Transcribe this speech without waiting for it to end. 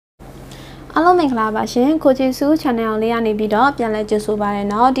အားလုံးမင်္ဂလာပါရှင်ကိုကျေစု channel လေးကနေပြီးတော့ပြန်လည်ကြိုဆိုပါရ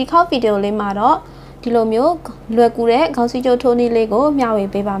နော်ဒီခေါက်ဗီဒီယိုလေးမှာတော့ဒီလိုမျိုးလွယ်ကူတဲ့ခေါင်းစည်းကြိုးထိုးနည်းလေးကိုမျှဝေ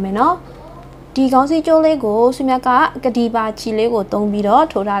ပေးပါမယ်နော်ဒီခေါင်းစည်းကြိုးလေးကိုဆွေမြတ်ကကတိပါချီလေးကိုသုံးပြီးတော့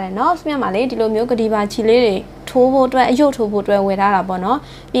ထိုးထားတယ်နော်ဆွေမြတ်မှာလေဒီလိုမျိုးကတိပါချီလေးတွေထိုးဖို့အတွက်အယုတ်ထိုးဖို့အတွက်ဝယ်ထားတာပေါ့နော်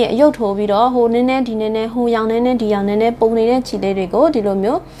ပြီးရင်အယုတ်ထိုးပြီးတော့ဟိုနည်းနည်းဒီနည်းနည်းဟိုရောင်နည်းနည်းဒီရောင်နည်းနည်းပုံနေတဲ့ချီလေးတွေကိုဒီလို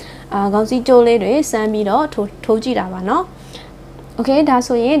မျိုးခေါင်းစည်းကြိုးလေးတွေစမ်းပြီးတော့ထိုးကြည့်တာပါနော်โอเคဒါ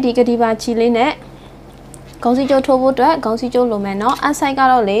ဆိုရင်ဒီကတိပါချီလေးနဲ့ခေါင်းစည်းကြိုးထိုးဖို့အတွက်ခေါင်းစည်းကြိုးလိုမယ်နော်အဆိုင်က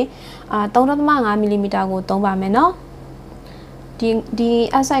တော့လေ3.5 mmကိုသုံးပါမယ်နော်ဒီ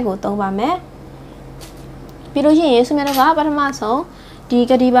အဆိုင်ကိုသုံးပါမယ်ပြီးလို့ရှိရင်ဆွေးမြတ်တို့ကပထမဆုံးဒီ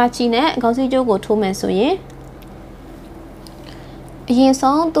ကတိပါချီနဲ့ခေါင်းစည်းကြိုးကိုထိုးမယ်ဆိုရင်အရင်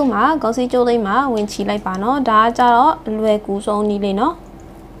ဆုံးသူ့မှာခေါင်းစည်းကြိုးလေးမှာဝင်ချီလိုက်ပါနော်ဒါကကြတော့လွယ်ကူဆုံးနည်းလေးနော်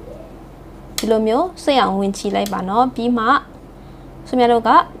ဒီလိုမျိုးစိတ်အောင်ဝင်ချီလိုက်ပါနော်ပြီးမှဆွေးမြတ်တို့က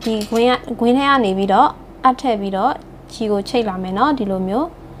ဒီခွင်းထဲကနေပြီးတော့အပ်ထည့်ပြီးတော့ချီကိုချိတ်လာမယ်နော်ဒီလိုမျိုး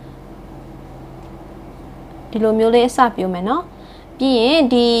လေးအစပြုမယ်နော်ပြီးရင်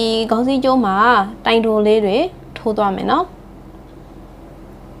ဒီခေါင်းစည်းကြိုးမှာတိုင်တိုလေးတွေထိုးသွားမယ်နော်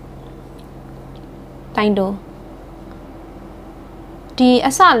တိုင်တိုဒီ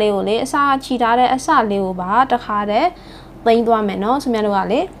အစလေးကိုလေအစချီထားတဲ့အစလေးကိုပါတခါတည်းသိမ်းသွားမယ်နော်ဆွေများတို့က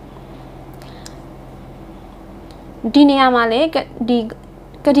လေဒီနေရာမှာလေဒီ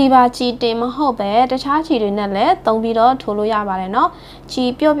ကတိပါချီတင်မဟုတ်ပဲတခြားချီတွေနဲ့လည်းသုံးပြီးတော့ထိုးလို့ရပါတယ်เนาะချီ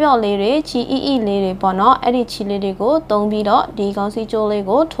ပျော့ပျော့လေးတွေချီအီအီလေးတွေပေါ့เนาะအဲ့ဒီချီလေးတွေကိုသုံးပြီးတော့ဒီခေါင်းစည်းကြိုးလေး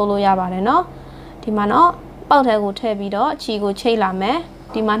ကိုထိုးလို့ရပါတယ်เนาะဒီမှာเนาะပေါက်ထဲကိုထည့်ပြီးတော့ချီကိုချိတ်လာမယ်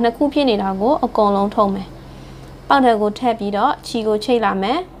ဒီမှာနှစ်ခုဖြစ်နေတာကိုအကုန်လုံးထုံမယ်ပေါက်ထဲကိုထည့်ပြီးတော့ချီကိုချိတ်လာမ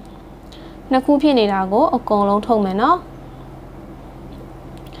ယ်နှစ်ခုဖြစ်နေတာကိုအကုန်လုံးထုံမယ်เนาะ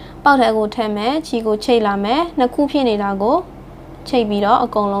ပေါက်ထဲကိုထည့်မယ်ချီကိုချိတ်လာမယ်နှစ်ခုဖြစ်နေတာကိုချိတ်ပြီးတော့အ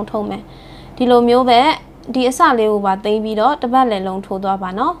ကုန်လုံးထုံးမယ်ဒီလိုမျိုးပဲဒီအစလေးကိုပါသိမ်းပြီးတော့တစ်ပတ်လည်လုံးထိုးသွားပါ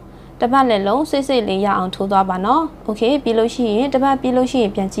နော်တစ်ပတ်လည်လုံးစိတ်စိတ်လေးရအောင်ထိုးသွားပါနော်โอเคပြီးလို့ရှိရင်တစ်ပတ်ပြီးလို့ရှိရ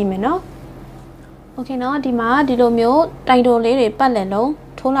င်ပြန်ကြည့်မယ်နော်โอเคနော်ဒီမှာဒီလိုမျိုးတိုင်တိုလေးတွေပတ်လည်လုံး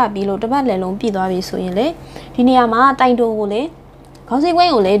ထိုးလာပြီးလို့တစ်ပတ်လည်လုံးပြည့်သွားပြီဆိုရင်လေဒီနေရာမှာတိုင်တိုကိုလေခေါင်းစည်းကွ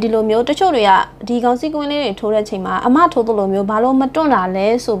င်းကိုလေဒီလိုမျိုးတချို့တွေကဒီခေါင်းစည်းကွင်းလေးတွေထိုးတဲ့ချိန်မှာအမထိုးသလိုမျိုးဘာလို့မတွန့်တာလဲ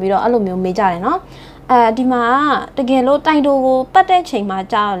ဆိုပြီးတော့အဲ့လိုမျိုးမေးကြတယ်နော်ဒီမှာတကယ်လို့တိုင်တိုကိုပတ်တဲ့ချိန်မှာ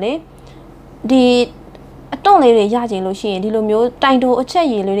ကြာတော့လေဒီအတွန့်လေးတွေရကြလို့ရှိရင်ဒီလိုမျိုးတိုင်တိုအချက်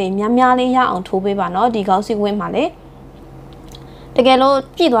ရည်လေးတွေများများလေးရအောင်ထိုးပေးပါเนาะဒီခေါင်းစည်းကွင်းမှာလေတကယ်လို့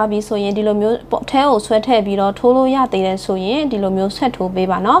ပြည့်သွားပြီဆိုရင်ဒီလိုမျိုးအထဲကိုဆွဲထည့်ပြီးတော့ထိုးလို့ရသေးတယ်ဆိုရင်ဒီလိုမျိုးဆက်ထိုးပေး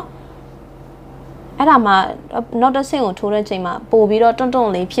ပါเนาะအဲ့ဒါမှနောက်တစ်ဆင့်ကိုထိုးတဲ့ချိန်မှာပို့ပြီးတော့တွန့်တွ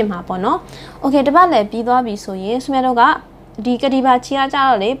န့်လေးဖြစ်မှာပေါ့เนาะโอเคတပတ်လည်းပြီးသွားပြီဆိုရင်ဆွေးမြတ်တို့ကဒီကတိပါချီရကြ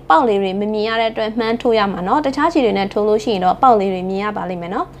တော့လေပေါက်လေးတွေမမြင်ရတဲ့အတွက်မှန်းထိုးရမှာเนาะတခြားချီတွေနဲ့ထိုးလို့ရှိရင်တော့ပေါက်လေးတွေမြင်ရပါလိမ့်မ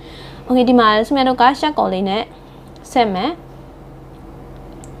ယ်เนาะโอเคဒီမှာဆွေးမြတ်တို့ကရှက်ကော်လေးနဲ့ဆက်မယ်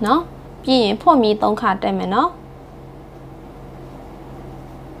เนาะပြီးရင်ဖွင့်ပြီး3ခါတက်မယ်เนาะ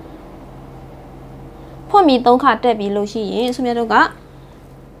ဖွင့်ပြီး3ခါတက်ပြီးလို့ရှိရင်ဆွေးမြတ်တို့က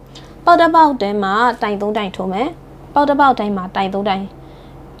ပေါက်တစ်ပေါက်တဲမှာတိုင်3တိုင်ထိုးမယ်ပေါက်တစ်ပေါက်တိုင်းမှာတိုင်3တိုင်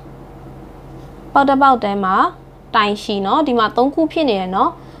ပေါက်တစ်ပေါက်တဲမှာတိုင်ရှိเนาะဒီမှာ3ခုဖြစ်နေတယ်เนาะ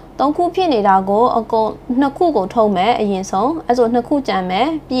3ခုဖြစ်နေတာကိုအကုန်2ခုကိုထုံးမယ်အရင်ဆုံးအဲ့ဆို2ခုကြံမယ်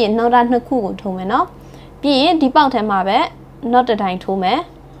ပြီးရင်နောက်တာ2ခုကိုထုံးမယ်เนาะပြီးရင်ဒီပေါက်ထဲမှာပဲနောက်တစ်တိုင်ထိုးမယ်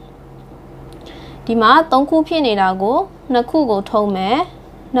ဒီမှာ3ခုဖြစ်နေတာကို2ခုကိုထုံးမယ်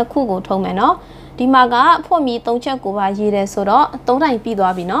2ခုကိုထုံးမယ်เนาะဒီမှာကဖွင့်ပြီး3ချက်ကိုပါရေးတယ်ဆိုတော့3တိုင်ပြီး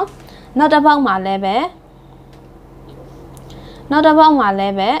သွားပြီเนาะနောက်တစ်ပေါက်မှာလည်းပဲ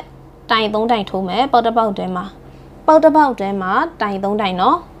တိုင်3တိုင်ထိုးမယ်ပေါက်တစ်ပေါက်ထဲမှာပေါက်တစ်ပေါက်ထဲမှာတိုင်3တိုင်เน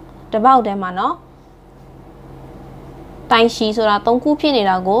าะတစ်ပေါက်ထဲမှာเนาะတိုင်ရှိဆိုတာ3ခုဖြစ်နေ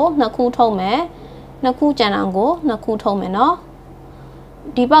တာကို2ခုထုံးမယ်2ခုကျန်အောင်ကို2ခုထုံးမယ်เนาะ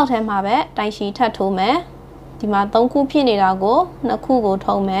ဒီပေါက်ထဲမှာပဲတိုင်ရှိထပ်ထိုးမယ်ဒီမှာ3ခုဖြစ်နေတာကို2ခုကို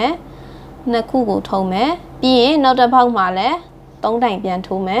ထုံးမယ်2ခုကိုထုံးမယ်ပြီးရင်နောက်တစ်ပေါက်မှာလည်း3တိုင်ပြန်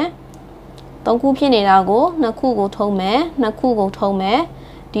ထိုးမယ်3ခုဖြစ်နေတာကို2ခုကိုထုံးမယ်2ခုကိုထုံးမယ်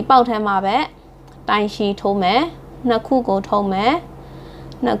ဒီပေါက်ထဲမှာပဲတိုင်ရှိထိုးမယ်2ခုကိုထုံးမယ်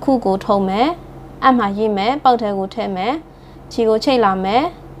2ခုကိုထုံးမယ်အမှရေးမယ်ပေါက်ထဲကိုထည့်မယ်ခြေကိုချိတ်လာမယ်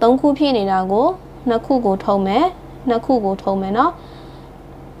3ခုဖြစ်နေတာကို2ခုကိုထုံးမယ်2ခုကိုထုံးမယ်เนาะ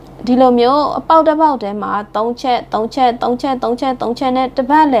ဒီလိုမျိုးအပေါက်တစ်ပေါက်ထဲမှာ3ချက်နဲ့တစ်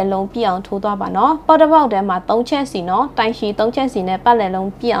ပတ်လည်လုံးပြည့်အောင်ထိုးသွားပါเนาะပေါက်တစ်ပေါက်ထဲမှာ3ချက်စီเนาะတိုင်ရှိ3ချက်စီနဲ့ပတ်လည်လုံး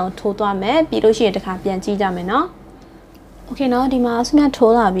ပြည့်အောင်ထိုးသွားမယ်ပြီးလို့ရှိရင်တစ်ခါပြန်ကြည့်ကြမယ်เนาะโอเคเนาะဒီမှာဆွေးမြတ်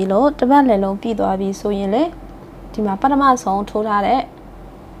ထိုးလာပြီလို့တစ်ပတ်လည်လုံးပြည့်သွားပြီဆိုရင်လေဒီမှာပထမဆုံးထိုးထားတဲ့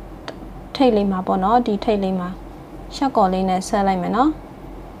ထိတ်လေးမှာပေါ့နော်ဒီထိတ်လေးမှာရှက်ကော်လေးနဲ့ဆက်လိုက်မယ်နော်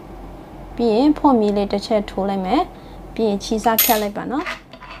ပြီးရင်ဖော့မီလေးတစ်ချက်ထိုးလိုက်မယ်ပြီးရင်ချီစားဖြတ်လိုက်ပါနော်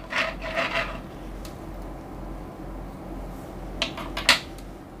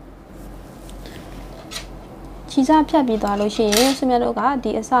ချီစားဖြတ်ပြီးသွားလို့ရှိရင်ဆွေမျိုးတို့က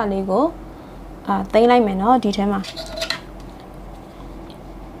ဒီအစလေးကိုသိမ်းလိုက်မယ်နော်ဒီထဲမှာ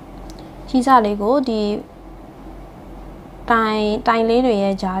ချီစားလေးကိုဒီတိုင်လေးတွေ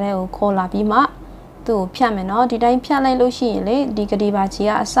ရဲ့ကြားထဲကိုခေါ်လာပြီးမှသူ့ကိုဖြတ်မယ်နော်ဒီတိုင်းဖြတ်လိုက်လို့ရှိရင်လေဒီကတိပါချီက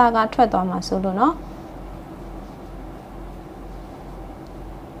အစကထွက်သွားမှာဆိုလို့နော်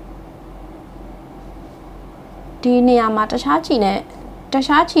ဒီနေရာမှာတခြားချီ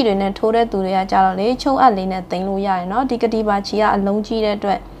တွေနဲ့ထိုးတဲ့သူတွေကကြတော့လေချုပ်အပ်လေးနဲ့တင်လို့ရတယ်เนาะဒီကတိပါချီကအလုံးကြီးတဲ့အတွ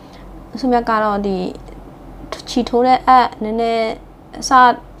က်အဆုမြတ်ကတော့ဒီချီထိုးတဲ့အပ်နည်းနည်းအစ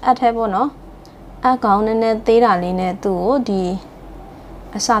အပ်ထဲပေါ့เนาะအပ်ကောင်နည်းနည်းသေးတာလေးနဲ့သူ့ကိုဒီ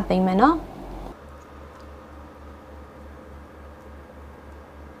အစသိမ်းမယ်เนาะ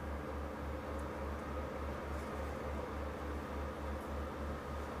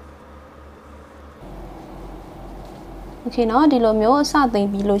โอเคเนาะဒီလိုမျိုးအစသိမ့်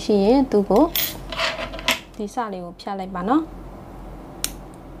ပြီးလို့ရှိရင်သူ့ကိုဒီစလေးကိုဖြတ်လိုက်ပါเนาะ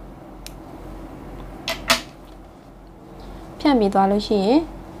ဖြတ်ပြီးသွားလို့ရှိရင်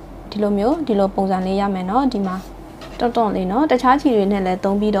ဒီလိုပုံစံလေးရမယ်เนาะဒီမှာတွန့်လေးเนาะတခြားချီတွေနဲ့လည်း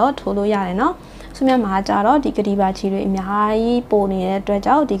သုံးပြီးတော့ထိုးလို့ရတယ်เนาะဆွေမြတ်မှာကြတော့ဒီကတိပါချီတွေအများကြီးပိုနေတဲ့အတွက်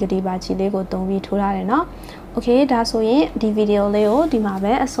ကြောင့်ဒီကတိပါချီလေးကိုသုံးပြီးထိုးရတယ်เนาะโอเคဒါဆိုရင်ဒီဗီဒီယိုလေးကိုဒီမှာ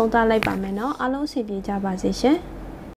ပဲအဆုံးသတ်လိုက်ပါမယ်เนาะအားလုံးအဆင်ပြေကြပါစေရှင်